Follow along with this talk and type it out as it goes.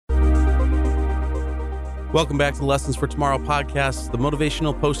Welcome back to the Lessons for Tomorrow podcast, the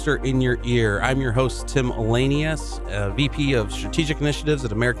motivational poster in your ear. I'm your host, Tim Elanius, VP of Strategic Initiatives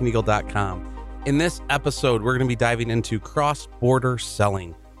at AmericanEagle.com. In this episode, we're going to be diving into cross-border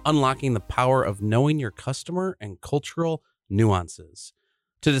selling, unlocking the power of knowing your customer and cultural nuances.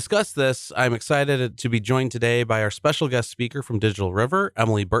 To discuss this, I'm excited to be joined today by our special guest speaker from Digital River,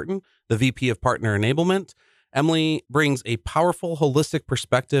 Emily Burton, the VP of Partner Enablement. Emily brings a powerful, holistic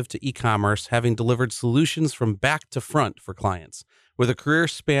perspective to e-commerce, having delivered solutions from back to front for clients. With a career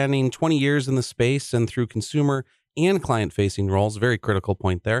spanning 20 years in the space and through consumer and client-facing roles, very critical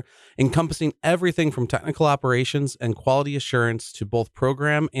point there, encompassing everything from technical operations and quality assurance to both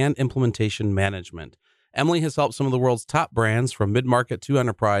program and implementation management. Emily has helped some of the world's top brands from mid-market to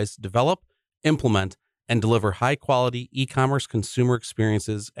enterprise develop, implement, and deliver high-quality e-commerce consumer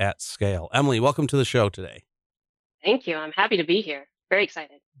experiences at scale. Emily, welcome to the show today. Thank you. I'm happy to be here. Very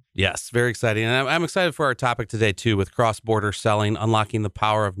excited. Yes, very exciting. And I'm excited for our topic today, too, with cross-border selling, unlocking the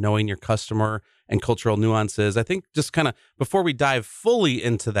power of knowing your customer and cultural nuances. I think just kind of before we dive fully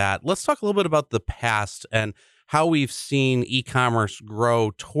into that, let's talk a little bit about the past and how we've seen e-commerce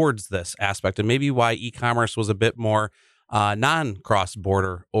grow towards this aspect and maybe why e-commerce was a bit more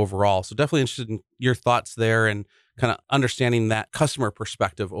non-cross-border overall. So definitely interested in your thoughts there and kind of understanding that customer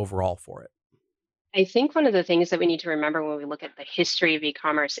perspective overall for it. I think one of the things that we need to remember when we look at the history of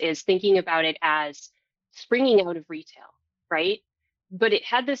e-commerce is thinking about it as springing out of retail, right? But it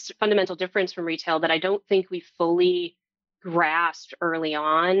had this fundamental difference from retail that I don't think we fully grasped early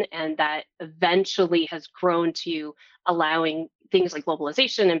on, and that eventually has grown to allowing things like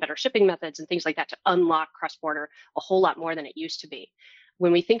globalization and better shipping methods and things like that to unlock cross-border a whole lot more than it used to be.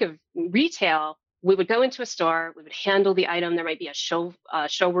 When we think of retail, we would go into a store, we would handle the item. There might be a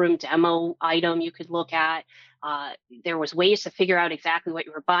showroom demo item you could look at. There was ways to figure out exactly what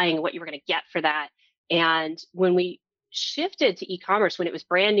you were buying and what you were going to get for that. And when we shifted to e-commerce, when it was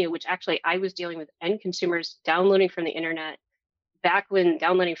brand new, which actually I was dealing with end consumers downloading from the internet, back when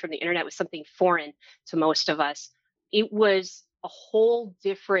downloading from the internet was something foreign to most of us, it was a whole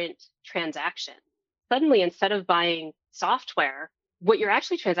different transaction. Suddenly, instead of buying software, what you're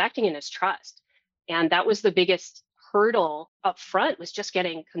actually transacting in is trust. And that was the biggest hurdle up front, was just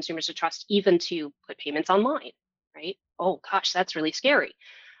getting consumers to trust even to put payments online, right? Oh gosh, that's really scary.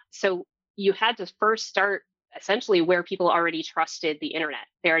 So you had to first start essentially where people already trusted the internet.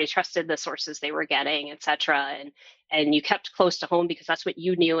 They already trusted the sources they were getting, et cetera. And you kept close to home because that's what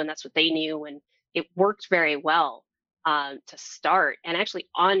you knew and that's what they knew. And it worked very well to start. And actually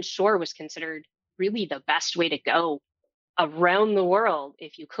onshore was considered really the best way to go around the world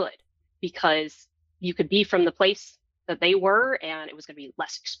if you could, because you could be from the place that they were and it was going to be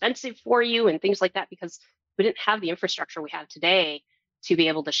less expensive for you and things like that, because we didn't have the infrastructure we have today to be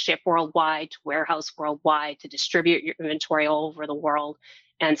able to ship worldwide, to warehouse worldwide, to distribute your inventory all over the world.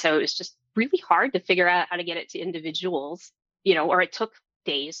 And so it was just really hard to figure out how to get it to individuals, or it took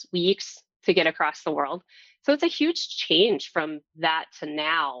days, weeks to get across the world. So it's a huge change from that to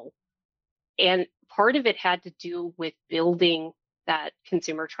now. And part of it had to do with building that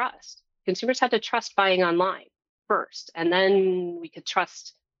consumer trust. Consumers had to trust buying online first, and then we could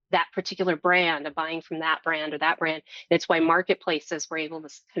trust that particular brand of buying from that brand or that brand. And it's why marketplaces were able to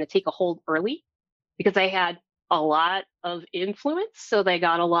kind of take a hold early, because they had a lot of influence. So they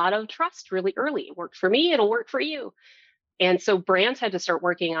got a lot of trust really early. It worked for me, it'll work for you. And so brands had to start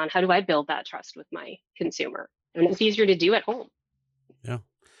working on, how do I build that trust with my consumer? And it's easier to do at home. Yeah,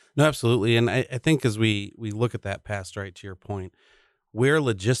 no, absolutely. And I think as we look at that past, right, to your point, where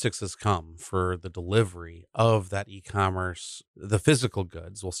logistics has come for the delivery of that e-commerce, the physical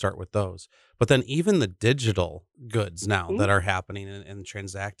goods, we'll start with those, but then even the digital goods now that are happening and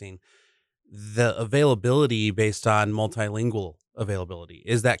transacting, the availability based on multilingual availability.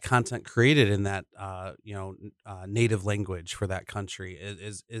 Is that content created in that, native language for that country?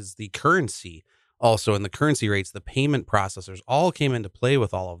 Is the currency also, and the currency rates, the payment processors all came into play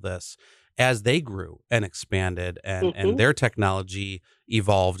with all of this as they grew and expanded and their technology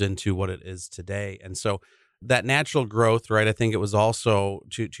evolved into what it is today. And so that natural growth, right? I think it was also,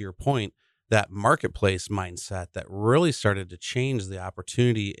 to your point, that marketplace mindset that really started to change the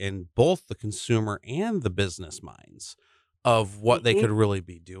opportunity in both the consumer and the business minds of what they could really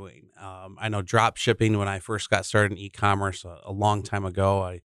be doing. I know drop shipping, when I first got started in e-commerce a long time ago,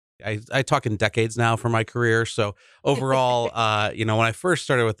 I talk in decades now for my career. So overall, when I first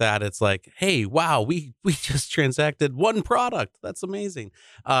started with that, it's like, hey, wow, we just transacted one product. That's amazing.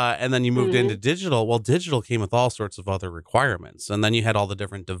 And then you moved into digital. Well, digital came with all sorts of other requirements. And then you had all the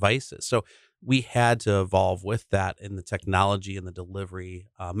different devices. So we had to evolve with that in the technology and the delivery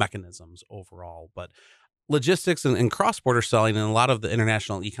mechanisms overall. But logistics and cross-border selling and a lot of the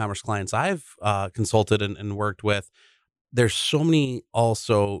international e-commerce clients I've consulted and worked with, there's so many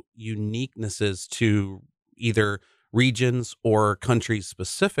also uniquenesses to either regions or countries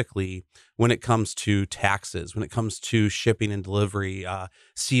specifically when it comes to taxes, when it comes to shipping and delivery,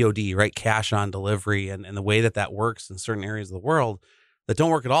 COD, right? Cash on delivery, and the way that that works in certain areas of the world that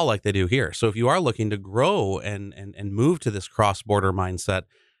don't work at all like they do here. So if you are looking to grow and move to this cross border mindset,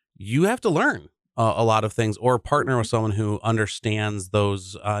 you have to learn a lot of things or partner with Mhm. someone who understands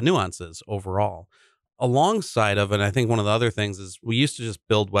those nuances overall alongside of it. I think one of the other things is we used to just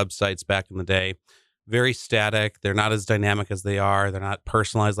build websites back in the day, very static. They're not as dynamic as they are. They're not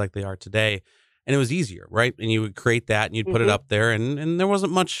personalized like they are today. And it was easier, right? And you would create that and you'd put it Mhm. up there, and there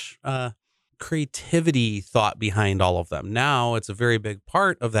wasn't much creativity thought behind all of them. Now it's a very big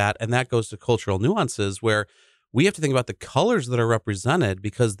part of that. And that goes to cultural nuances where we have to think about the colors that are represented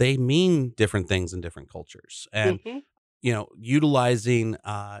because they mean different things in different cultures. And Mhm. utilizing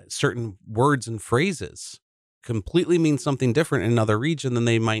certain words and phrases completely means something different in another region than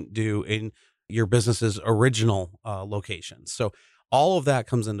they might do in your business's original location. So all of that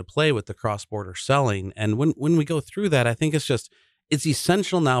comes into play with the cross-border selling. And when we go through that, I think it's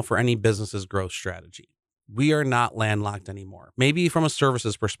essential now for any business's growth strategy. We are not landlocked anymore. Maybe from a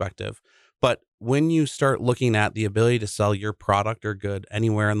services perspective, but when you start looking at the ability to sell your product or good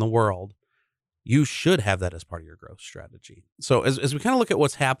anywhere in the world, you should have that as part of your growth strategy. So as we kind of look at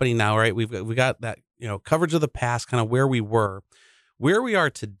what's happening now, right? We got that, coverage of the past, kind of where we were, where we are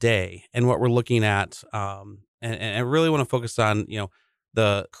today, and what we're looking at. And I really want to focus on,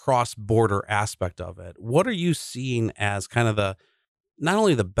 the cross border aspect of it. What are you seeing as kind of the not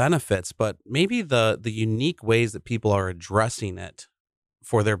only the benefits, but maybe the unique ways that people are addressing it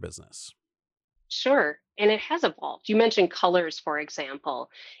for their business? Sure. And it has evolved. You mentioned colors, for example.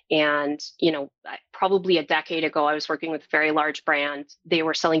 And, probably a decade ago, I was working with a very large brand. They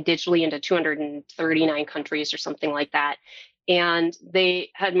were selling digitally into 239 countries or something like that. And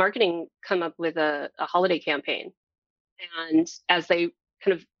they had marketing come up with a holiday campaign. And as they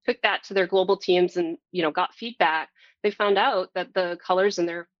kind of took that to their global teams and, got feedback, they found out that the colors in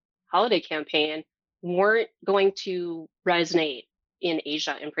their holiday campaign weren't going to resonate in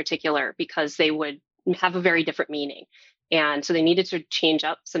Asia in particular because they would have a very different meaning. And so they needed to change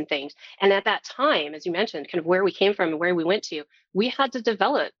up some things. And at that time, as you mentioned, kind of where we came from and where we went to, we had to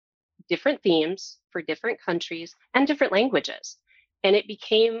develop different themes for different countries and different languages. And it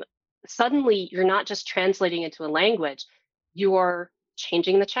became suddenly you're not just translating into a language, you're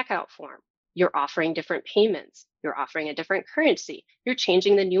changing the checkout form. You're offering different payments. You're offering a different currency. You're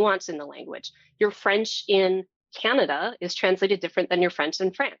changing the nuance in the language. Your French in Canada is translated different than your French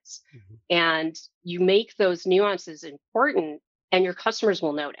in France. Mhm. And you make those nuances important, and your customers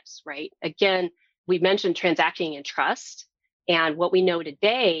will notice, right? Again, we mentioned transacting in trust. And what we know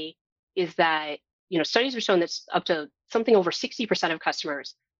today is that studies have shown that up to something over 60% of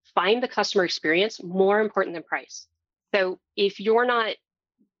customers find the customer experience more important than price. So if you're not,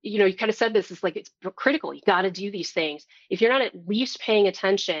 you kind of said this is like it's critical. You got to do these things. If you're not at least paying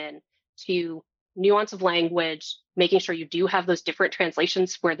attention to nuance of language, making sure you do have those different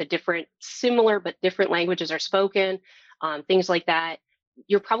translations where the different similar but different languages are spoken, things like that,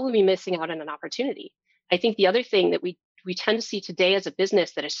 you're probably missing out on an opportunity. I think the other thing that we tend to see today as a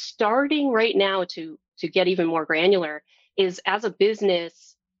business that is starting right now to get even more granular is as a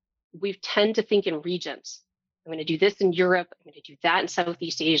business we tend to think in regions. I'm going to do this in Europe. I'm going to do that in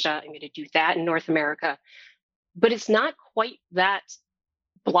Southeast Asia. I'm going to do that in North America. But it's not quite that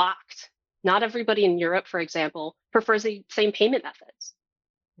blocked. Not everybody in Europe, for example, prefers the same payment methods.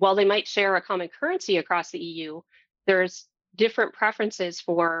 While they might share a common currency across the EU, there's different preferences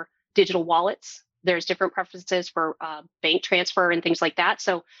for digital wallets. There's different preferences for bank transfer and things like that.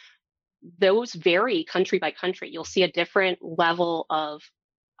 So those vary country by country. You'll see a different level of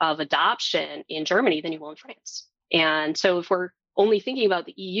adoption in Germany than you will in France. And so if we're only thinking about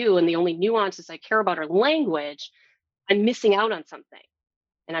the EU and the only nuances I care about are language, I'm missing out on something.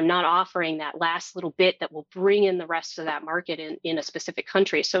 And I'm not offering that last little bit that will bring in the rest of that market in a specific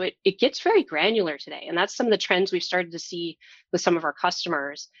country. So it gets very granular today. And that's some of the trends we've started to see with some of our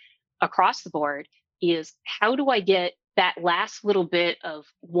customers across the board is how do I get that last little bit of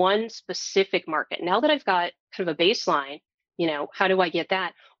one specific market? Now that I've got kind of a baseline, how do I get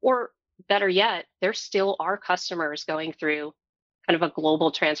that? Or better yet, there still are customers going through kind of a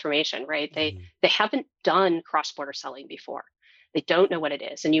global transformation, right? Mhm. They haven't done cross-border selling before. They don't know what it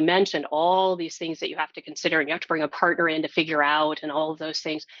is. And you mentioned all these things that you have to consider and you have to bring a partner in to figure out and all of those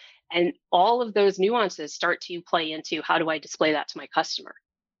things. And all of those nuances start to play into how do I display that to my customer,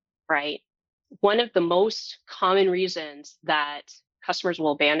 right? One of the most common reasons that customers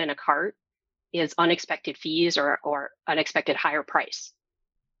will abandon a cart is unexpected fees or unexpected higher price.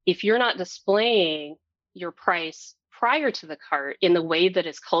 If you're not displaying your price prior to the cart in the way that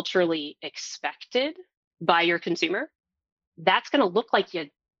is culturally expected by your consumer, that's going to look like you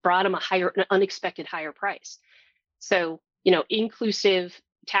brought them an unexpected higher price. So, inclusive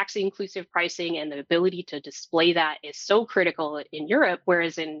tax inclusive pricing and the ability to display that is so critical in Europe,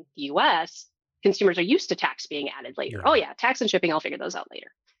 whereas in the US, consumers are used to tax being added later. Oh Yeah. yeah, tax and shipping, I'll figure those out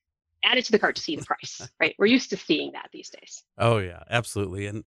later. Add it to the cart to see the price, right? We're used to seeing that these days. Oh yeah, absolutely.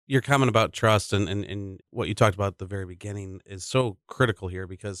 And your comment about trust and what you talked about at the very beginning is so critical here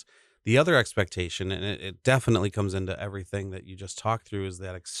because the other expectation, and it definitely comes into everything that you just talked through, is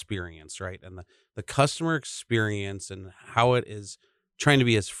that experience, right? And the customer experience and how it is trying to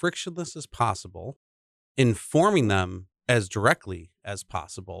be as frictionless as possible, informing them as directly as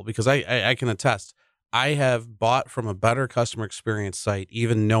possible because I can attest I have bought from a better customer experience site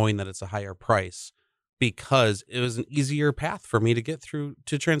even knowing that it's a higher price because it was an easier path for me to get through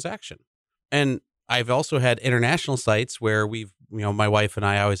to transaction. And I've also had international sites where my wife and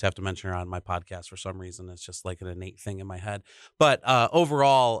I always have to mention her on my podcast for some reason. It's just like an innate thing in my head. But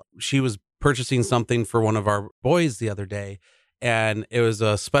overall, she was purchasing something for one of our boys the other day, and it was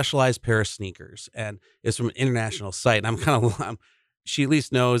a specialized pair of sneakers, and it's from an international site. And I'm kind of, she at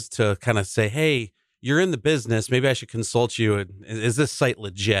least knows to kind of say, "Hey, you're in the business. Maybe I should consult you. And is this site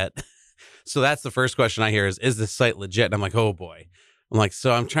legit?" So that's the first question I hear is this site legit? And I'm like, oh boy. I'm like,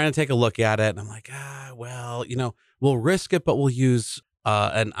 so I'm trying to take a look at it. And I'm like, well, we'll risk it, but we'll use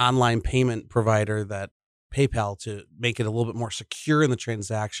an online payment provider that PayPal to make it a little bit more secure in the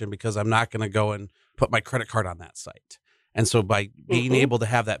transaction because I'm not going to go and put my credit card on that site. And so by being Mm-hmm. able to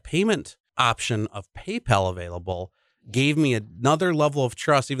have that payment option of PayPal available gave me another level of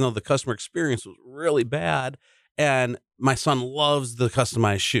trust, even though the customer experience was really bad. And my son loves the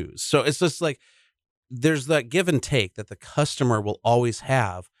customized shoes. So it's just like there's that give and take that the customer will always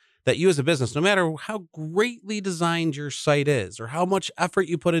have that you as a business, no matter how greatly designed your site is or how much effort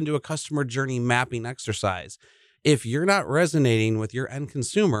you put into a customer journey mapping exercise, if you're not resonating with your end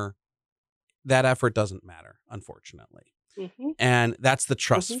consumer, that effort doesn't matter, unfortunately. Mm-hmm. And that's the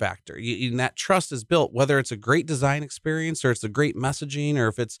trust Mm-hmm. factor. And that trust is built, whether it's a great design experience or it's the great messaging or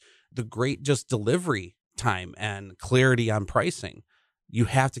if it's the great just delivery time and clarity on pricing. You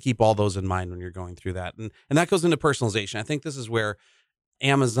have to keep all those in mind when you're going through that. And that goes into personalization. I think this is where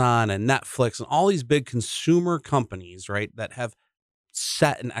Amazon and Netflix and all these big consumer companies, right, that have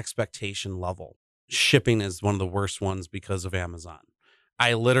set an expectation level. Shipping is one of the worst ones because of Amazon.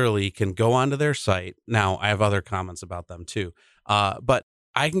 I literally can go onto their site. Now, I have other comments about them too. But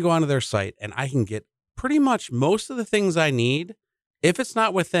I can go onto their site and I can get pretty much most of the things I need. If it's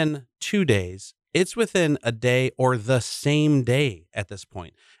not within 2 days, it's within a day or the same day at this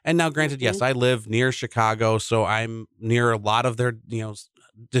point. And now, granted, Mm-hmm. yes, I live near Chicago, so I'm near a lot of their,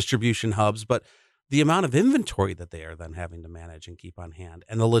 distribution hubs, but the amount of inventory that they are then having to manage and keep on hand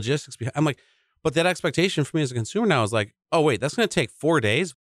and the logistics behind, I'm like, but that expectation for me as a consumer now is like, oh, wait, that's going to take 4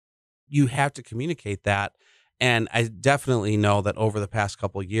 days. You have to communicate that. And I definitely know that over the past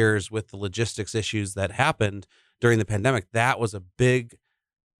couple of years with the logistics issues that happened during the pandemic, that was a big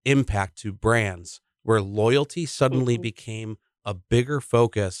impact to brands where loyalty suddenly Mm-hmm. became a bigger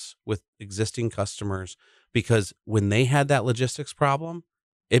focus with existing customers because when they had that logistics problem,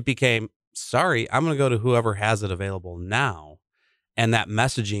 it became, sorry, I'm going to go to whoever has it available now. And that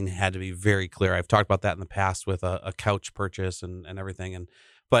messaging had to be very clear. I've talked about that in the past with a couch purchase and everything.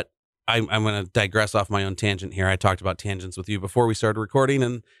 But I'm going to digress off my own tangent here. I talked about tangents with you before we started recording,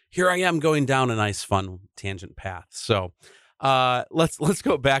 and here I am going down a nice, fun tangent path. So let's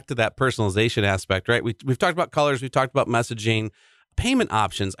go back to that personalization aspect, right? We've talked about colors, we've talked about messaging, payment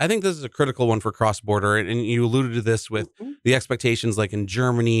options. I think this is a critical one for cross border, and you alluded to this with Mm-hmm. the expectations, like in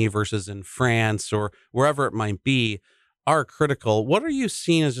Germany versus in France or wherever it might be are critical. What are you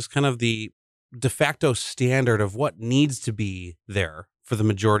seeing as just kind of the de facto standard of what needs to be there for the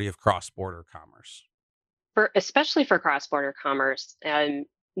majority of cross-border commerce? For especially for cross-border commerce,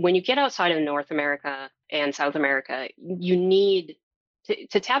 when you get outside of North America and South America, you need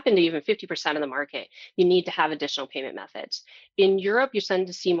to tap into even 50% of the market, you need to have additional payment methods. In Europe, you tend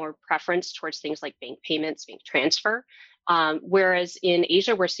to see more preference towards things like bank payments, bank transfer. Whereas in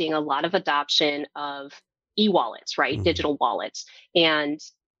Asia, we're seeing a lot of adoption of e-wallets, right? Mhm. Digital wallets. And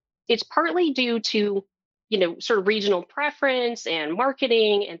it's partly due to sort of regional preference and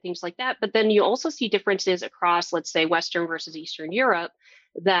marketing and things like that, but then you also see differences across, let's say, Western versus Eastern Europe,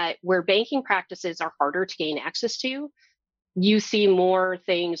 that where banking practices are harder to gain access to, you see more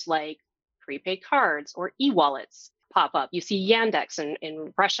things like prepaid cards or e-wallets pop up. You see Yandex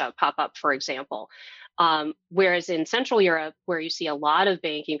in Russia pop up, for example. Whereas in Central Europe, where you see a lot of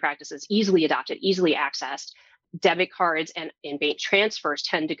banking practices easily adopted, easily accessed, debit cards and bank transfers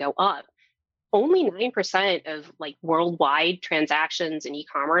tend to go up. Only 9% of like worldwide transactions in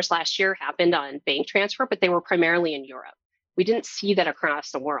e-commerce last year happened on bank transfer, but they were primarily in Europe. We didn't see that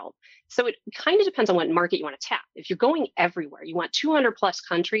across the world. So it kind of depends on what market you want to tap. If you're going everywhere, you want 200 plus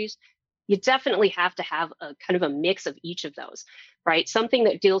countries, you definitely have to have a kind of a mix of each of those, right? Something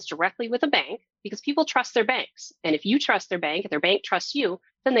that deals directly with a bank because people trust their banks. And if you trust their bank, if their bank trusts you,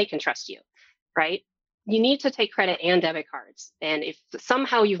 then they can trust you, right? You need to take credit and debit cards. And if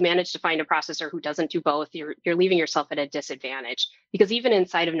somehow you've managed to find a processor who doesn't do both, you're leaving yourself at a disadvantage. Because even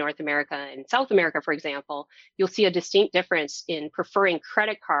inside of North America and South America, for example, you'll see a distinct difference in preferring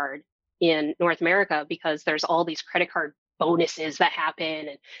credit card in North America because there's all these credit card bonuses that happen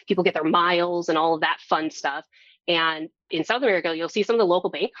and people get their miles and all of that fun stuff. And in South America, you'll see some of the local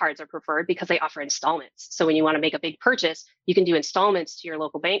bank cards are preferred because they offer installments. So when you want to make a big purchase, you can do installments to your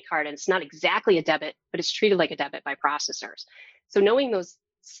local bank card. And it's not exactly a debit, but it's treated like a debit by processors. So knowing those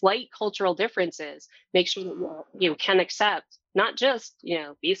slight cultural differences makes sure that you can accept not just,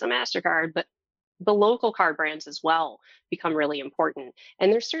 Visa, MasterCard, but the local card brands as well become really important.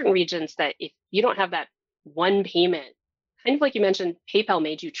 And there's certain regions that if you don't have that one payment, kind of like you mentioned, PayPal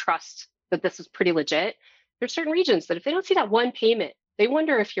made you trust that this is pretty legit. There's certain regions that if they don't see that one payment, they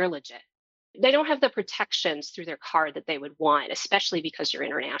wonder if you're legit. They don't have the protections through their card that they would want, especially because you're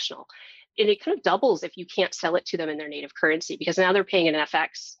international. And it kind of doubles if you can't sell it to them in their native currency because now they're paying an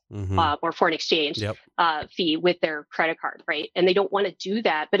FX Hmm. or foreign exchange Yep. fee with their credit card, right? And they don't want to do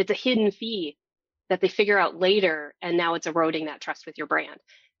that, but it's a hidden fee that they figure out later, and now it's eroding that trust with your brand.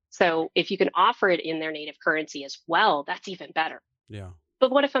 So if you can offer it in their native currency as well, that's even better. Yeah. But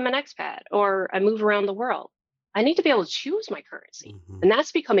what if I'm an expat or I move around the world? I need to be able to choose my currency. Hmm. And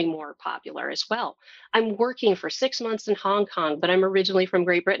that's becoming more popular as well. I'm working for 6 months in Hong Kong, but I'm originally from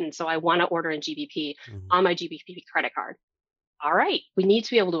Great Britain. So I want to order in GBP Hmm. on my GBP credit card. All right. We need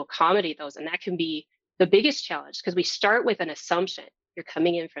to be able to accommodate those. And that can be the biggest challenge because we start with an assumption. You're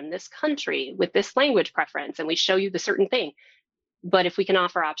coming in from this country with this language preference, and we show you the certain thing. But if we can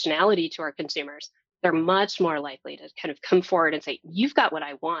offer optionality to our consumers, they're much more likely to kind of come forward and say, you've got what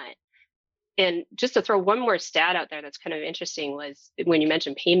I want. And just to throw one more stat out there that's kind of interesting was when you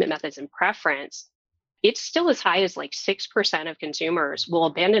mentioned payment methods and preference, it's still as high as like 6% of consumers will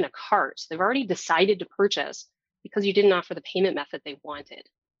abandon a cart. So they've already decided to purchase because you didn't offer the payment method they wanted.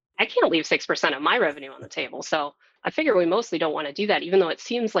 I can't leave 6% of my revenue on the table. So I figure we mostly don't want to do that, even though it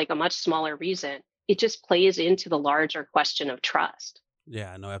seems like a much smaller reason. It just plays into the larger question of trust.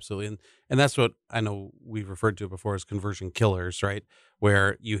 Yeah, no, absolutely. And that's what I know we've referred to before as conversion killers, right?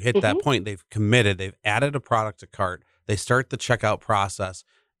 Where you hit that Hmm. point, they've committed, they've added a product to cart, they start the checkout process,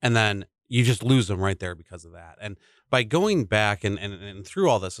 and then you just lose them right there because of that. And by going back and through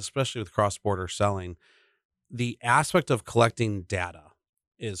all this, especially with cross-border selling, the aspect of collecting data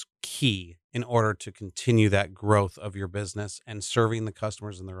is key in order to continue that growth of your business and serving the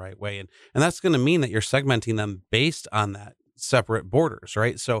customers in the right way. And that's going to mean that you're segmenting them based on that separate borders,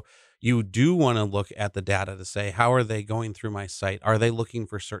 right? So you do want to look at the data to say, how are they going through my site? Are they looking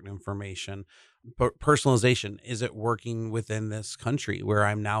for certain information? Personalization, is it working within this country where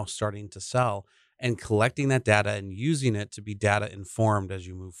I'm now starting to sell? And collecting that data and using it to be data informed as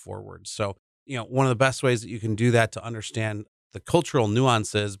you move forward. So one of the best ways that you can do that to understand the cultural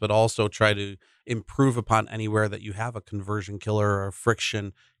nuances, but also try to improve upon anywhere that you have a conversion killer or a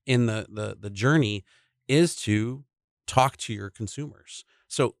friction in the journey is to talk to your consumers.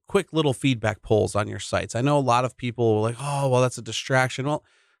 So quick little feedback polls on your sites. I know a lot of people are like, oh, well, that's a distraction. Well,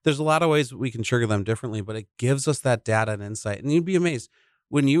 there's a lot of ways we can trigger them differently, but it gives us that data and insight. And you'd be amazed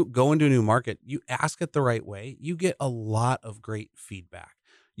when you go into a new market, you ask it the right way, you get a lot of great feedback.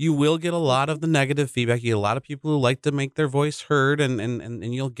 You will get a lot Hmm. of the negative feedback. You get a lot of people who like to make their voice heard,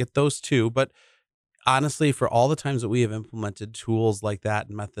 and you'll get those too. But honestly, for all the times that we have implemented tools like that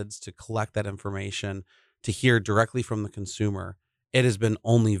and methods to collect that information, to hear directly from the consumer, it has been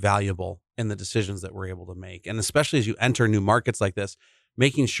only valuable in the decisions that we're able to make. And especially as you enter new markets like this,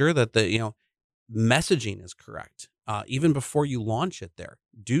 making sure that the messaging is correct. Even before you launch it there,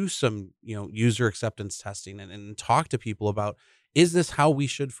 do some, user acceptance testing and talk to people about, is this how we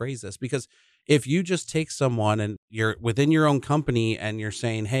should phrase this? Because if you just take someone and you're within your own company and you're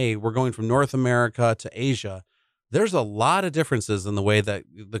saying, hey, we're going from North America to Asia, there's a lot of differences in the way that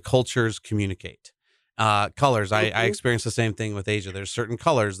the cultures communicate. Colors, I Hmm. experience the same thing with Asia. There's certain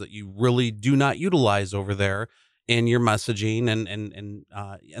colors that you really do not utilize over there in your messaging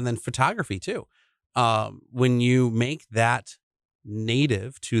and then photography too. When you make that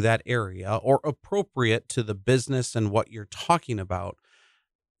native to that area or appropriate to the business and what you're talking about,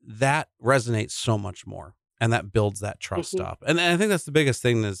 that resonates so much more and that builds that trust Mhm. up. And I think that's the biggest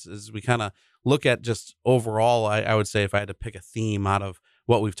thing is we kind of look at just overall, I would say if I had to pick a theme out of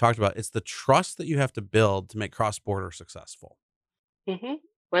what we've talked about, it's the trust that you have to build to make cross border successful. Mhm.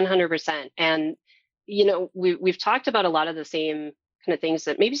 100%. And we've talked about a lot of the same kind of things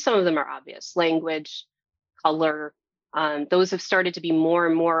that maybe some of them are obvious. Language, color, those have started to be more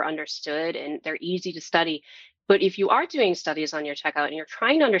and more understood, and they're easy to study. But if you are doing studies on your checkout and you're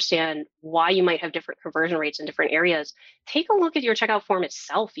trying to understand why you might have different conversion rates in different areas, take a look at your checkout form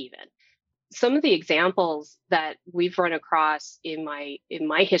itself even. Some of the examples that we've run across in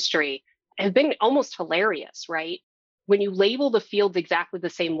my history have been almost hilarious, right? When you label the fields exactly the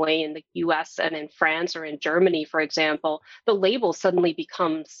same way in the US and in France or in Germany, for example, the label suddenly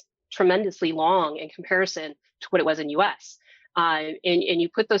becomes tremendously long in comparison to what it was in US. And you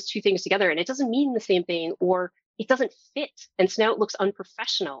put those two things together and it doesn't mean the same thing, or it doesn't fit. And so now it looks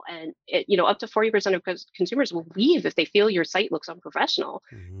unprofessional. And up to 40% of consumers will leave if they feel your site looks unprofessional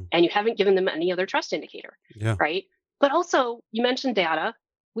Hmm. and you haven't given them any other trust indicator, Yeah. right? But also, you mentioned data.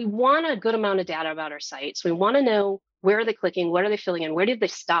 We want a good amount of data about our sites. We want to know where are they clicking, what are they filling in, where did they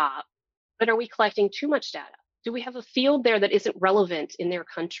stop, but are we collecting too much data? Do we have a field there that isn't relevant in their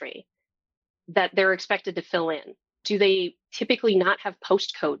country that they're expected to fill in? Do they typically not have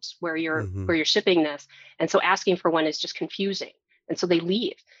postcodes where you're Hmm. where you're shipping this? And so asking for one is just confusing. And so they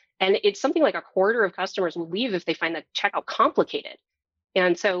leave. And it's something like a quarter of customers will leave if they find the checkout complicated.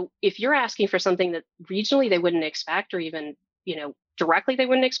 And so if you're asking for something that regionally they wouldn't expect or even, directly they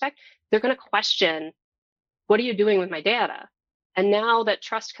wouldn't expect, they're going to question, what are you doing with my data? And now that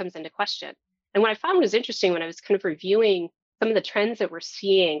trust comes into question. And what I found was interesting when I was kind of reviewing some of the trends that we're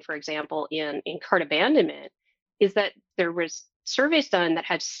seeing, for example, in cart abandonment, is that there was surveys done that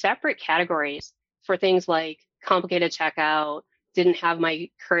had separate categories for things like complicated checkout, didn't have my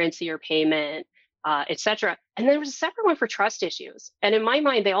currency or payment, et cetera. And then there was a separate one for trust issues. And in my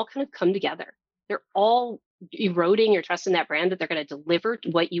mind, they all kind of come together. They're all eroding your trust in that brand that they're going to deliver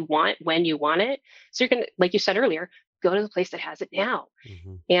what you want when you want it. So you're going to, like you said earlier, go to the place that has it now.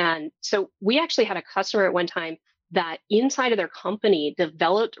 Hmm. And so we actually had a customer at one time that inside of their company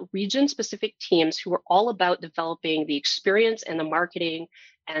developed region specific teams who were all about developing the experience and the marketing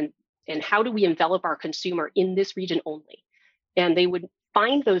and how do we envelop our consumer in this region only. And they would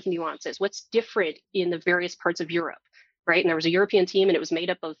find those nuances, what's different in the various parts of Europe, right? And there was a European team and it was made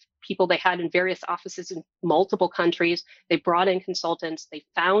up of people they had in various offices in multiple countries. They brought in consultants, they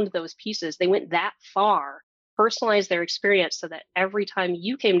found those pieces, they went that far, personalized their experience so that every time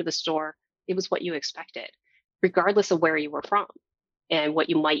you came to the store, it was what you expected, regardless of where you were from and what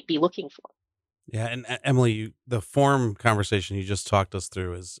you might be looking for. Yeah, and Emily, the form conversation you just talked us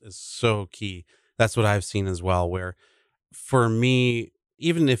through is so key. That's what I've seen as well. Where for me,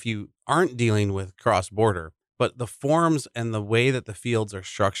 even if you aren't dealing with cross border, but the forms and the way that the fields are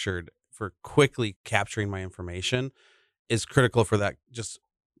structured for quickly capturing my information is critical for that just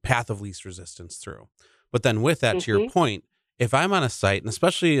path of least resistance through. But then with that, to your Hmm. point, if I'm on a site, and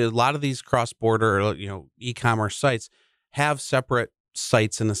especially a lot of these cross border or e-commerce sites have separate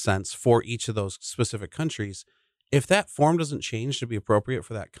sites in a sense for each of those specific countries. If that form doesn't change to be appropriate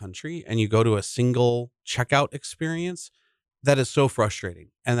for that country and you go to a single checkout experience, that is so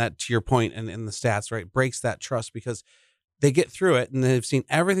frustrating. And that, to your point in the stats, right, breaks that trust because they get through it and they've seen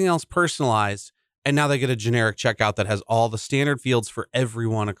everything else personalized, and now they get a generic checkout that has all the standard fields for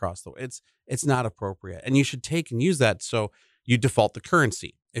everyone across the way. It's not appropriate. And you should take and use that. So you default the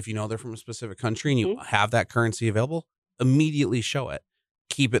currency. If you know they're from a specific country and you Hmm. have that currency available, immediately show it.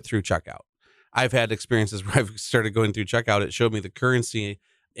 Keep it through checkout. I've had experiences where I've started going through checkout. It showed me the currency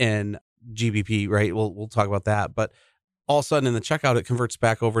in GBP, right? We'll talk about that. But all of a sudden in the checkout, it converts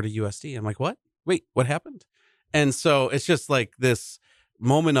back over to USD. I'm like, what? Wait, what happened? And so it's just like this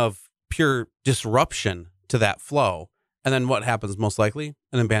moment of pure disruption to that flow. And then what happens most likely?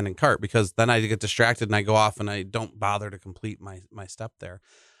 An abandoned cart, because then I get distracted and I go off and I don't bother to complete my step there.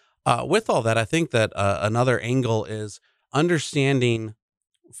 With all that, I think that another angle is understanding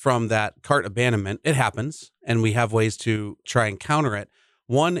from that cart abandonment. It happens, and we have ways to try and counter it.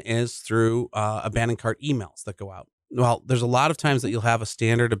 One is through abandoned cart emails that go out. Well, there's a lot of times that Hmm. you'll have a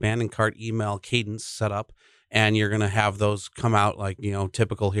standard abandoned cart email cadence set up, and you're going to have those come out like,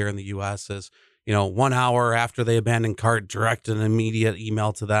 typical here in the US is, 1 hour after they abandon cart, direct an immediate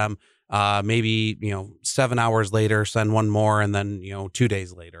email to them. Maybe, 7 hours later, send one more, and then, 2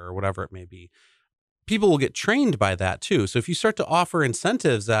 days later, or whatever it may be. people will get trained by that too. So if you start to offer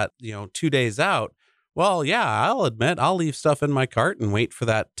incentives at, 2 days out, well, yeah, I'll admit I'll leave stuff in my cart and wait for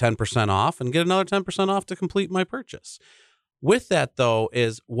that 10% off and get another 10% off to complete my purchase. With that though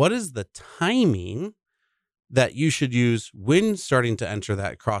is what is the timing that you should use when starting to enter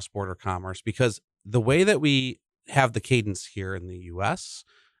that cross-border commerce? Because the way that we have the cadence here in the US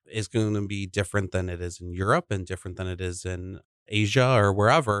is going to be different than it is in Europe and different than it is in Asia or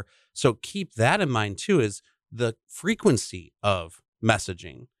wherever. So keep that in mind too, is the frequency of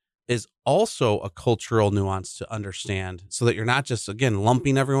messaging is also a cultural nuance to understand so that you're not just again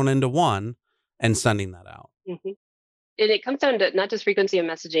lumping everyone into one and sending that out. Mhm. And it comes down to not just frequency of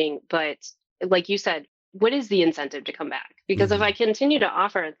messaging, but like you said, what is the incentive to come back? Because if I Mhm. continue to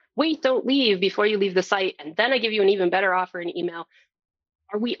offer, wait, don't leave before you leave the site, and then I give you an even better offer in email,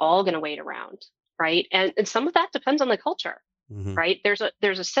 are we all going to wait around? Right. And some of that depends on the culture. Mhm. Right.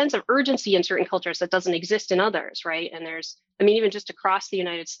 There's a sense of urgency in certain cultures that doesn't exist in others. Right. And there's, I mean, even just across the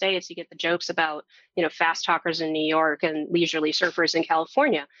United States, you get the jokes about, fast talkers in New York and leisurely surfers in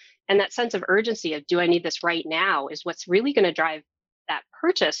California. And that sense of urgency of, do I need this right now, is what's really going to drive that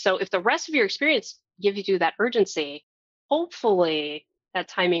purchase. So if the rest of your experience gives you that urgency, hopefully that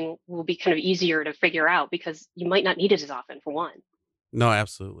timing will be kind of easier to figure out because you might not need it as often for one. No,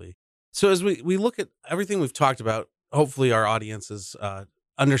 absolutely. So as we look at everything we've talked about, hopefully our audience is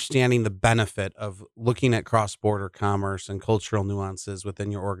understanding the benefit of looking at cross-border commerce and cultural nuances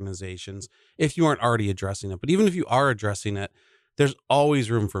within your organizations. If you aren't already addressing it, but even if you are addressing it, there's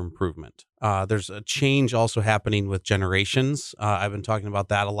always room for improvement. There's a change also happening with generations. I've been talking about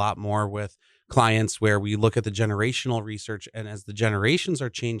that a lot more with clients where we look at the generational research, and as the generations are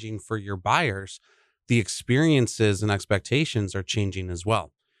changing for your buyers, the experiences and expectations are changing as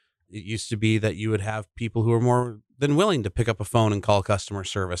well. It used to be that you would have people who are more than willing to pick up a phone and call customer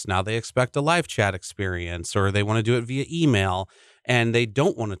service. Now they expect a live chat experience or they want to do it via email and they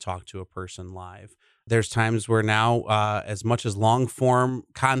don't want to talk to a person live. There's times where now, as much as long form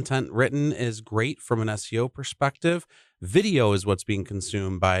content written is great from an SEO perspective, video is what's being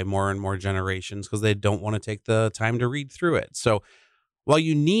consumed by more and more generations because they don't want to take the time to read through it. So while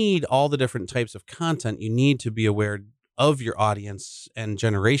you need all the different types of content, you need to be aware of your audience and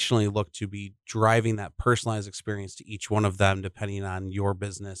generationally look to be driving that personalized experience to each one of them, depending on your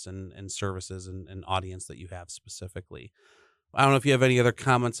business and services and audience that you have specifically. I don't know if you have any other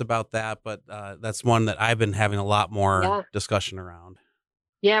comments about that, but that's one that I've been having a lot more Yeah. discussion around.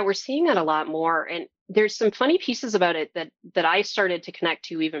 Yeah, we're seeing that a lot more. And there's some funny pieces about it that I started to connect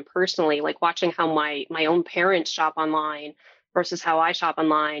to even personally, like watching how my own parents shop online versus how I shop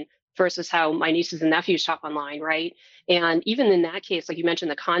online versus how my nieces and nephews shop online, right? And even in that case, like you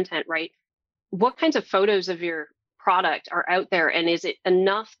mentioned the content, right? What kinds of photos of your product are out there? And is it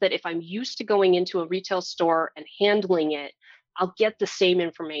enough that if I'm used to going into a retail store and handling it, I'll get the same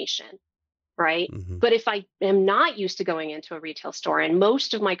information? Right? Hmm. But if I am not used to going into a retail store and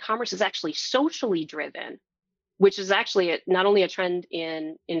most of my commerce is actually socially driven, which is actually not only a trend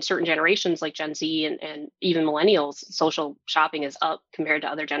in certain generations like Gen Z and even millennials, social shopping is up compared to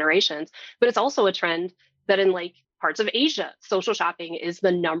other generations, but it's also a trend that in like parts of Asia, social shopping is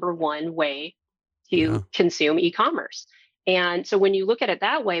the number one way Yeah. to consume e-commerce. And so when you look at it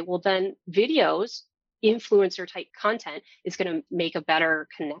that way, well, then videos, influencer type content is going to make a better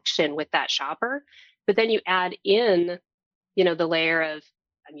connection with that shopper. But then you add in, the layer of,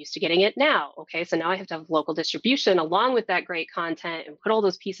 I'm used to getting it now. Okay. So now I have to have local distribution along with that great content and put all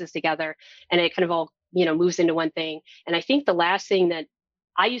those pieces together. And it kind of all, moves into one thing. And I think the last thing that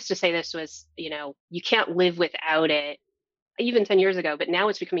I used to say this was, you can't live without it even 10 years ago, but now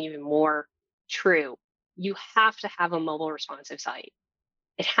it's becoming even more true. You have to have a mobile responsive site.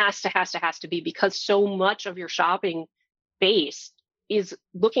 It has to be because so much of your shopping base is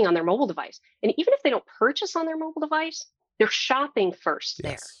looking on their mobile device. And even if they don't purchase on their mobile device, they're shopping first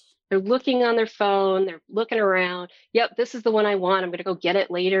there. Yes. They're looking on their phone, they're looking around. Yep, this is the one I want. I'm going to go get it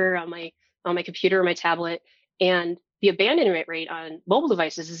later on my computer or my tablet. And the abandonment rate on mobile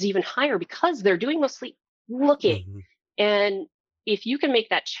devices is even higher because they're doing mostly looking. Hmm. And if you can make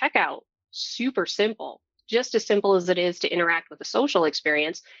that checkout super simple, just as simple as it is to interact with the social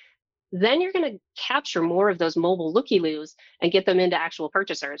experience, then you're going to capture more of those mobile looky loos and get them into actual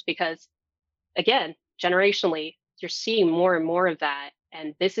purchasers because, again, generationally, you're seeing more and more of that.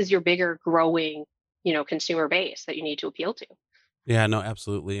 And this is your bigger growing, consumer base that you need to appeal to. Yeah, no,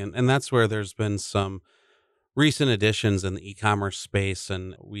 absolutely. And that's where there's been some recent additions in the e-commerce space,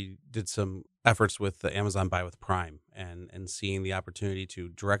 and we did some efforts with the Amazon Buy with Prime and seeing the opportunity to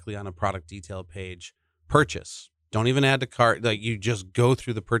directly on a product detail page purchase. Don't even add to cart, like you just go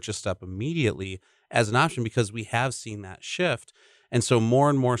through the purchase step immediately as an option because we have seen that shift. And so more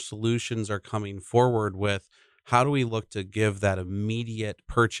and more solutions are coming forward with how do we look to give that immediate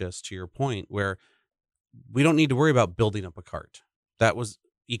purchase, to your point, where we don't need to worry about building up a cart. That was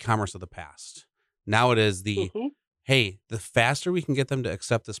e-commerce of the past. Now it is the, Hmm. hey, the faster we can get them to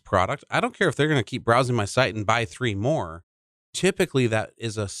accept this product, I don't care if they're going to keep browsing my site and buy three more. Typically, that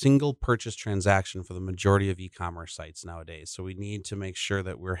is a single purchase transaction for the majority of e-commerce sites nowadays. So we need to make sure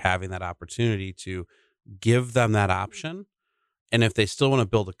that we're having that opportunity to give them that option. And if they still want to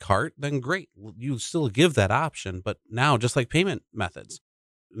build a cart, then great. You still give that option. But now, just like payment methods,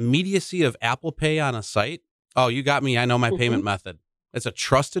 immediacy of Apple Pay on a site. Oh, you got me. I know my Hmm. payment method. It's a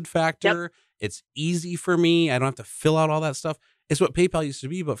trusted Yep. factor. It's easy for me. I don't have to fill out all that stuff. It's what PayPal used to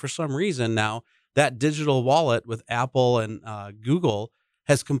be, but for some reason now that digital wallet with Apple and Google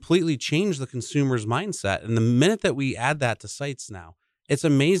has completely changed the consumer's mindset. And the minute that we add that to sites now, it's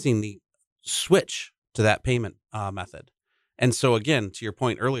amazing the switch to that payment method. And so, again, to your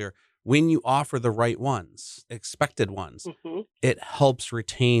point earlier, when you offer the right ones, expected ones, Hmm. it helps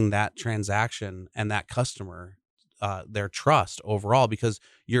retain that transaction and that customer, their trust overall, because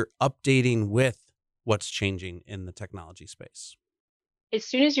you're updating with what's changing in the technology space. As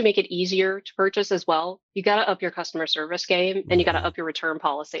soon as you make it easier to purchase as well, you got to up your customer service game and you got to Hmm. up your return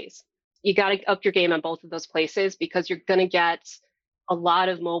policies. You got to up your game on both of those places because you're going to get a lot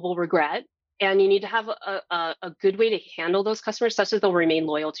of mobile regret. And you need to have a good way to handle those customers such that they'll remain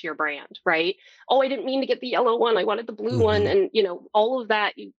loyal to your brand, right? Oh, I didn't mean to get the yellow one. I wanted the blue one. Hmm. And, all of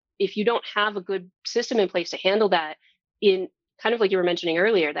that, if you don't have a good system in place to handle that in kind of like you were mentioning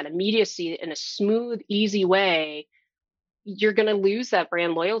earlier, that immediacy in a smooth, easy way, you're going to lose that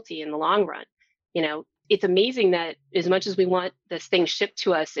brand loyalty in the long run. It's amazing that as much as we want this thing shipped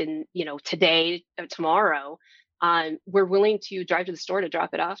to us in, today or tomorrow, we're willing to drive to the store to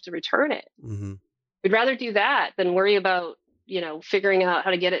drop it off to return it. Hmm. We'd rather do that than worry about, figuring out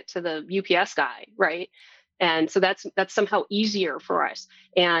how to get it to the UPS guy, right? And so that's somehow easier for us.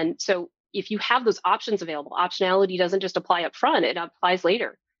 And so if you have those options available, optionality doesn't just apply up front, it applies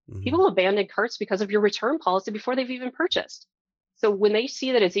later. Hmm. People abandon carts because of your return policy before they've even purchased. So when they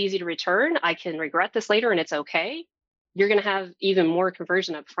see that it's easy to return, I can regret this later and it's okay, you're going to have even more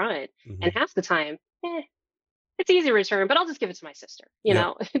conversion up front. And Hmm. half the time, it's easy to return, but I'll just give it to my sister.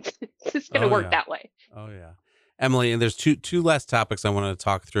 Yep. It's just going to Oh work yeah. that way. Oh yeah. Emily, and there's two last topics I wanted to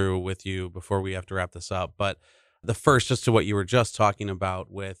talk through with you before we have to wrap this up. But the first, just to what you were just talking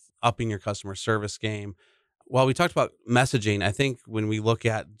about with upping your customer service game. While we talked about messaging, I think when we look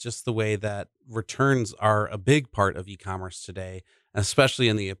at just the way that returns are a big part of e-commerce today, especially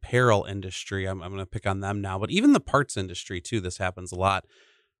in the apparel industry, I'm going to pick on them now, but even the parts industry too, this happens a lot.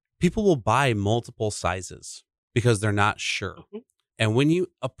 People will buy multiple sizes because they're not sure. Mhm. And when you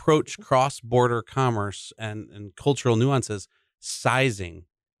approach cross-border commerce and cultural nuances, sizing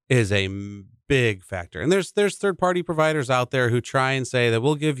is a big factor. And there's third-party providers out there who try and say that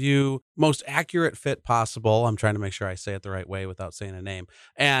we'll give you most accurate fit possible. I'm trying to make sure I say it the right way without saying a name.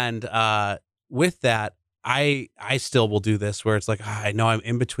 And with that, I still will do this where it's like, I know I'm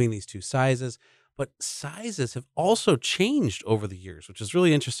in between these two sizes, but sizes have also changed over the years, which is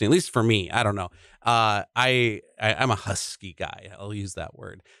really interesting, at least for me. I don't know. I'm a husky guy. I'll use that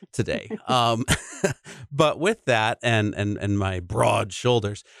word today. But with that and my broad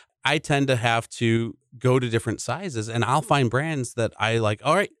shoulders, I tend to have to go to different sizes, and I'll find brands that I like.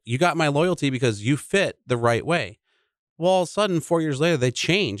 All right, you got my loyalty because you fit the right way. Well, all of a sudden, 4 years later, they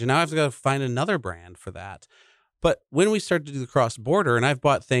change, and now I have to go find another brand for that. But when we start to do the cross border, and I've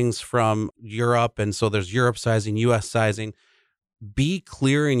bought things from Europe, and so there's Europe sizing, US sizing, be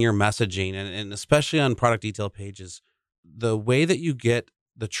clear in your messaging and especially on product detail pages. The way that you get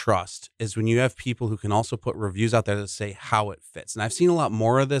the trust is when you have people who can also put reviews out there that say how it fits. And I've seen a lot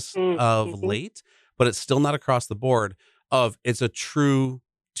more of this of Mm-hmm. late, but it's still not across the board of it's a true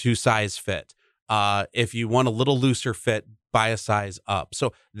to size fit. If you want a little looser fit, buy a size up.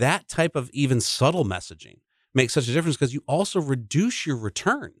 So that type of even subtle messaging makes such a difference because you also reduce your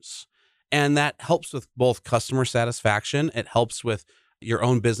returns. And that helps with both customer satisfaction. It helps with your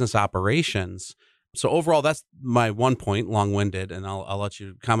own business operations. So overall, that's my one point, long winded, and I'll let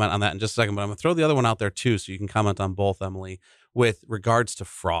you comment on that in just a second. But I'm gonna throw the other one out there too, so you can comment on both, Emily, with regards to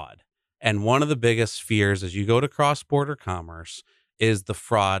fraud. And one of the biggest fears as you go to cross border commerce is the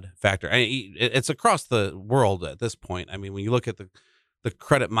fraud factor. It's across the world at this point. I mean, when you look at the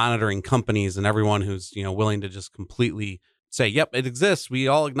credit monitoring companies and everyone who's willing to just completely say, "Yep, it exists. We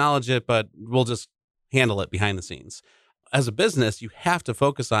all acknowledge it, but we'll just handle it behind the scenes." As a business, you have to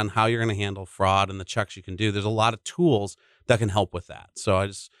focus on how you're going to handle fraud and the checks you can do. There's a lot of tools that can help with that. So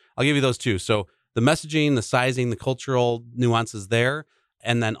I'll give you those two. So the messaging, the sizing, the cultural nuances there,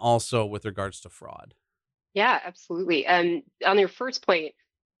 and then also with regards to fraud. Yeah, absolutely. And on your first point,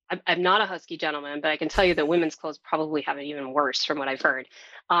 I'm not a husky gentleman, but I can tell you that women's clothes probably have it even worse from what I've heard.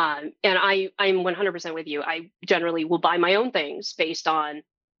 And I'm 100% with you. I generally will buy my own things based on,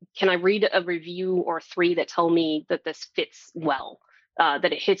 can I read a review or three that tell me that this fits well,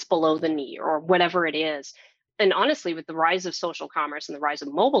 that it hits below the knee or whatever it is. And honestly, with the rise of social commerce and the rise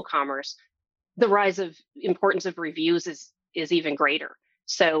of mobile commerce, the rise of importance of reviews is even greater.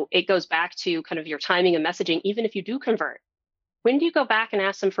 So it goes back to kind of your timing and messaging. Even if you do convert, when do you go back and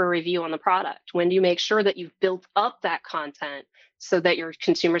ask them for a review on the product? When do you make sure that you've built up that content so that your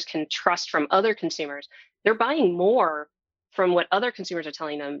consumers can trust from other consumers? They're buying more from what other consumers are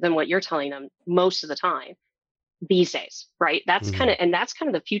telling them than what you're telling them most of the time these days, right? Mhm. That's kind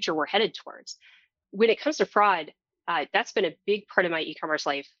of the future we're headed towards. When it comes to fraud, that's been a big part of my e-commerce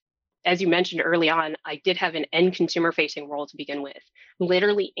life. As you mentioned early on, I did have an end consumer facing role to begin with.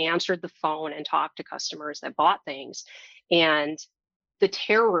 Literally answered the phone and talked to customers that bought things. And the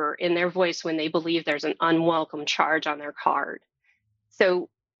terror in their voice when they believe there's an unwelcome charge on their card. So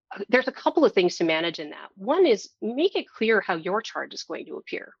there's a couple of things to manage in that. One is make it clear how your charge is going to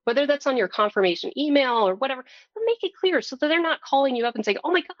appear, whether that's on your confirmation email or whatever, but make it clear so that they're not calling you up and saying,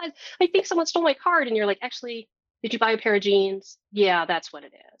 oh my God, I think someone stole my card. And you're like, actually, did you buy a pair of jeans? Yeah, that's what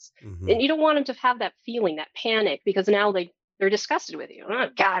it is. Mhm. And you don't want them to have that feeling, that panic, because now they're disgusted with you. Oh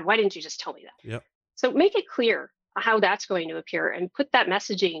God, why didn't you just tell me that? Yep. So make it clear how that's going to appear and put that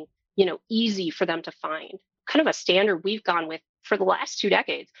messaging, easy for them to find. Kind of a standard we've gone with for the last 2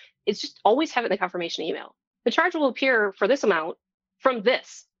 decades is just always have it in the confirmation email. The charge will appear for this amount from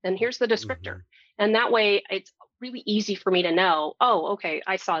this, and here's the descriptor. Mhm. And that way it's really easy for me to know, oh, okay,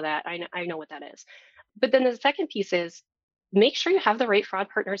 I saw that. I know what that is. But then the second piece is make sure you have the right fraud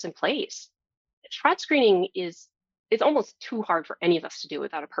partners in place. Fraud screening is it's almost too hard for any of us to do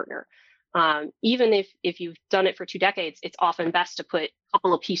without a partner. Even if you've done it for 2 decades, it's often best to put a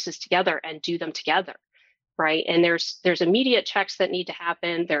couple of pieces together and do them together, right? And there's immediate checks that need to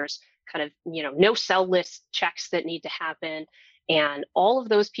happen. There's kind of no sell list checks that need to happen, and all of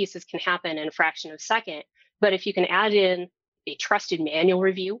those pieces can happen in a fraction of a second. But if you can add in a trusted manual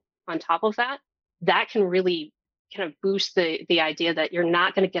review on top of that, that can really kind of boost the idea that you're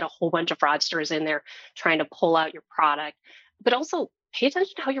not going to get a whole bunch of fraudsters in there trying to pull out your product. But also pay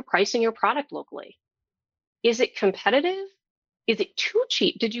attention to how you're pricing your product locally. Is it competitive? Is it too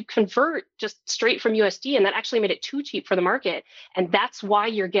cheap? Did you convert just straight from USD and that actually made it too cheap for the market? And that's why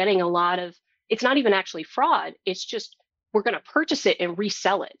you're getting a lot of, it's not even actually fraud. It's just we're going to purchase it and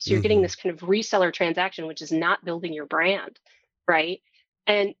resell it. So you're getting Mhm. this kind of reseller transaction, which is not building your brand, right?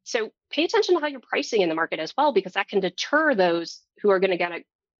 And so pay attention to how you're pricing in the market as well, because that can deter those who are going to get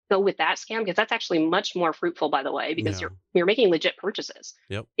go with that scam, because that's actually much more fruitful, by the way, because Yeah. you're making legit purchases.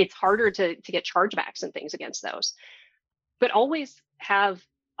 Yep. It's harder to get chargebacks and things against those, but always have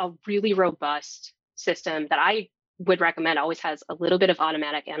a really robust system that I would recommend always has a little bit of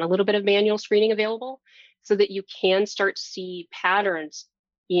automatic and a little bit of manual screening available so that you can start to see patterns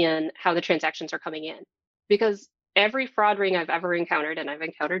in how the transactions are coming in. Because every fraud ring I've ever encountered, and I've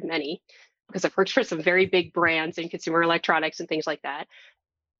encountered many because I've worked for some very big brands in consumer electronics and things like that,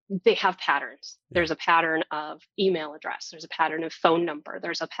 they have patterns. Yeah. There's a pattern of email address, there's a pattern of phone number,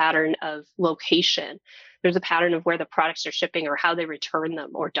 there's a pattern of location, there's a pattern of where the products are shipping or how they return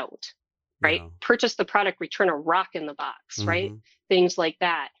them or don't, right? Yeah. Purchase the product, return a rock in the box, right? Mhm. Things like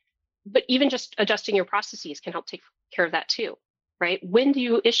that. But even just adjusting your processes can help take care of that too, right? When do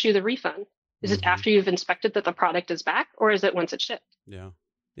you issue the refund? Is it Mhm. after you've inspected that the product is back, or is it once it's shipped? Yeah.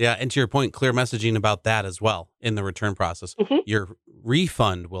 Yeah, and to your point, clear messaging about that as well in the return process. Hmm. Your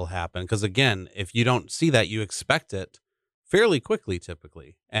refund will happen because again, if you don't see that, you expect it fairly quickly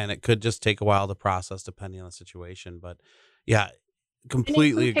typically, and it could just take a while to process depending on the situation, but yeah, And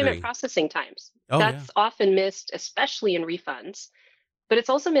completely include payment agree. processing times. Oh, yeah. That's often missed, especially in refunds. But it's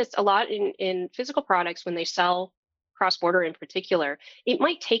also missed a lot in physical products when they sell cross border in particular. It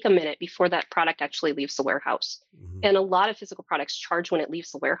might take a minute before that product actually leaves the warehouse. Mhm. And a lot of physical products charge when it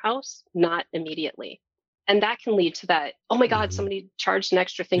leaves the warehouse, not immediately. And that can lead to that, oh my God, Mhm. somebody charged an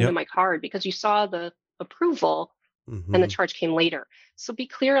extra thing to Yep. my card because you saw the approval and the Mhm. charge came later. So be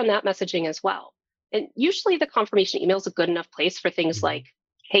clear on that messaging as well. And usually the confirmation email is a good enough place for things Mhm. like,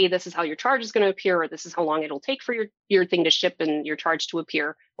 hey, this is how your charge is going to appear, or this is how long it'll take for your thing to ship and your charge to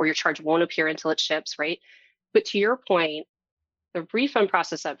appear, or your charge won't appear until it ships, right? But to your point, the refund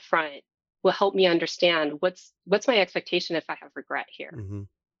process up front will help me understand what's my expectation if I have regret here. Mhm.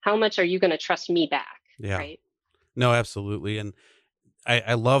 How much are you going to trust me back, Yeah. right? No, absolutely, and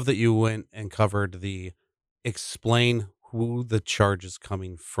I love that you went and covered the explain who the charge is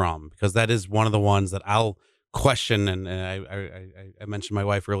coming from, because that is one of the ones that I'll question. And I mentioned my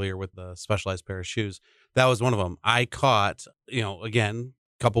wife earlier with the specialized pair of shoes. That was one of them. I caught, again,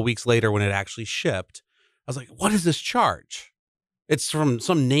 a couple weeks later when it actually shipped. I was like, what is this charge? It's from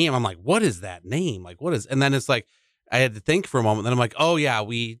some name. I'm like, what is that name? Like, what is, and then it's like, I had to think for a moment. Then I'm like, oh yeah,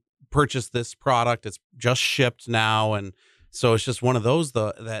 we purchased this product. It's just shipped now. And so it's just one of those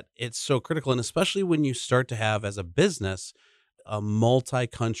that it's so critical. And especially when you start to have as a business, a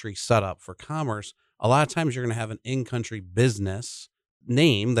multi-country setup for commerce, a lot of times you're going to have an in-country business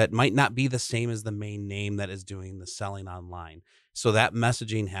name that might not be the same as the main name that is doing the selling online. So that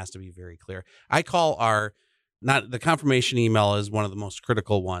messaging has to be very clear. I call our not the confirmation email is one of the most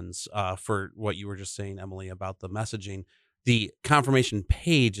critical ones for what you were just saying, Emily, about the messaging. The confirmation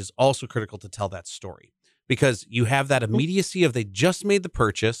page is also critical to tell that story because you have that immediacy of they just made the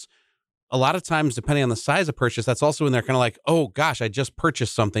purchase. A lot of times, depending on the size of purchase, that's also in there kind of like, oh gosh, I just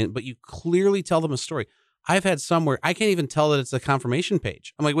purchased something, but you clearly tell them a story. I've had some where I can't even tell that it's a confirmation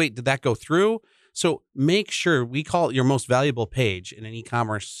page. I'm like, wait, did that go through? So make sure we call it your most valuable page in an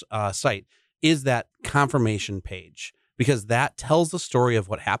e-commerce site is that confirmation page, because that tells the story of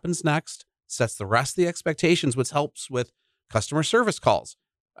what happens next, sets the rest of the expectations, which helps with customer service calls.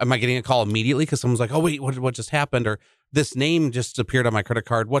 Am I getting a call immediately because someone's like, oh, wait, what just happened? Or this name just appeared on my credit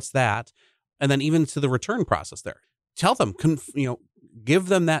card. What's that? And then even to the return process there, tell them, give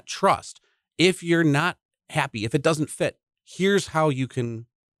them that trust. If you're not happy, if it doesn't fit, here's how you can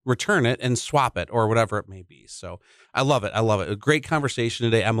return it and swap it or whatever it may be. So I love it. I love it. A great conversation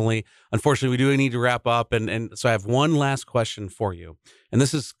today, Emily. Unfortunately, we do need to wrap up. And so I have one last question for you. And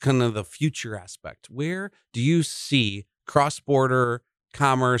this is kind of the future aspect. Where do you see cross-border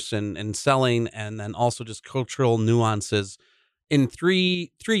commerce and selling, and then also just cultural nuances in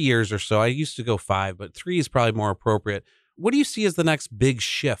three years or so? I used to go 5, but 3 is probably more appropriate. What do you see as the next big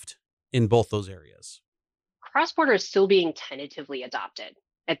shift in both those areas? Cross-border is still being tentatively adopted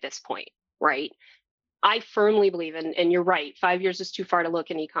at this point, right? I firmly believe, and you're right, 5 years is too far to look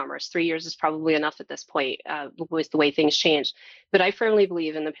in e-commerce. 3 years is probably enough at this point with the way things change. But I firmly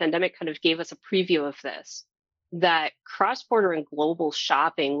believe, and the pandemic kind of gave us a preview of this, that cross-border and global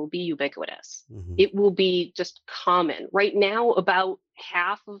shopping will be ubiquitous. Hmm. It will be just common. Right now, about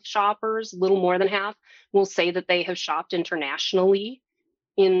half of shoppers, a little more than half, will say that they have shopped internationally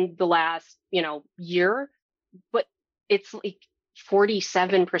in the last, year, but it's like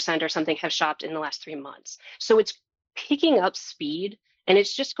 47% or something have shopped in the last 3 months. So it's picking up speed, and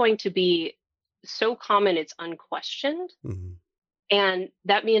it's just going to be so common it's unquestioned. Hmm. And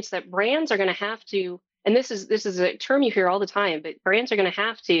that means that brands are going to have to, and this is a term you hear all the time, but brands are going to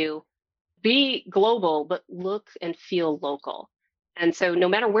have to be global but look and feel local. And so no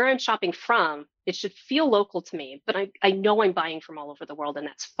matter where I'm shopping from, it should feel local to me, but I know I'm buying from all over the world, and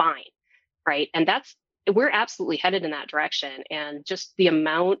that's fine, right? And we're absolutely headed in that direction. And just the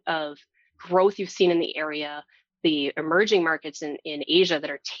amount of growth you've seen in the area, the emerging markets in Asia that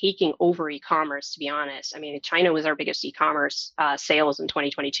are taking over e-commerce, to be honest. I mean, China was our biggest e-commerce sales in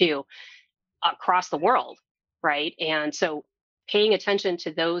 2022 across the world, right? And so paying attention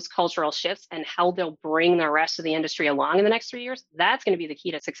to those cultural shifts and how they'll bring the rest of the industry along in the next 3 years, that's going to be the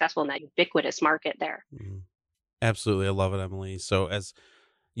key to successful in that ubiquitous market there. Hmm. Absolutely. I love it, Emily. So as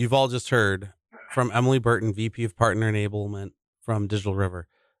you've all just heard from Emily Burton, VP of Partner Enablement from Digital River,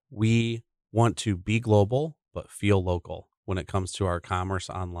 we want to be global, but feel local when it comes to our commerce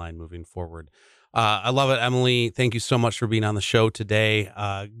online moving forward. I love it, Emily. Thank you so much for being on the show today.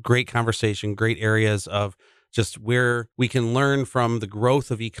 Great conversation, great areas of just where we can learn from the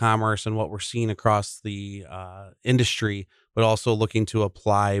growth of e-commerce and what we're seeing across the industry, but also looking to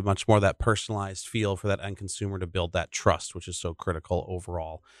apply much more of that personalized feel for that end consumer to build that trust, which is so critical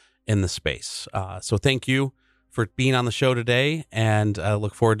overall in the space. So thank you for being on the show today, and I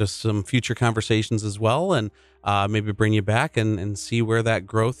look forward to some future conversations as well, and maybe bring you back and see where that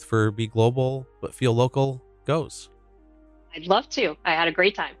growth for Be Global but Feel Local goes. I'd love to. I had a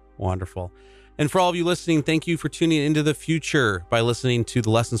great time. Wonderful. And for all of you listening, thank you for tuning into the future by listening to the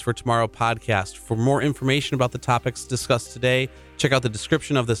Lessons for Tomorrow podcast. For more information about the topics discussed today, check out the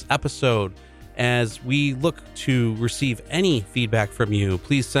description of this episode. As we look to receive any feedback from you,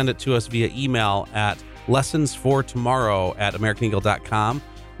 please send it to us via email at lessonsfortomorrow@americaneagle.com.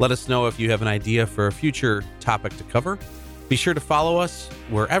 Let us know if you have an idea for a future topic to cover. Be sure to follow us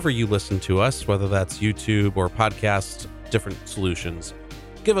wherever you listen to us, whether that's YouTube or podcast, different solutions.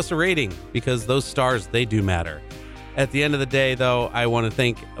 Give us a rating, because those stars, they do matter. At the end of the day, though, I want to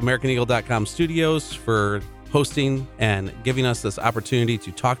thank AmericanEagle.com Studios for hosting and giving us this opportunity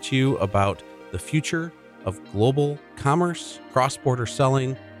to talk to you about the future of global commerce, cross-border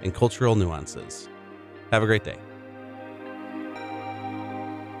selling, and cultural nuances. Have a great day.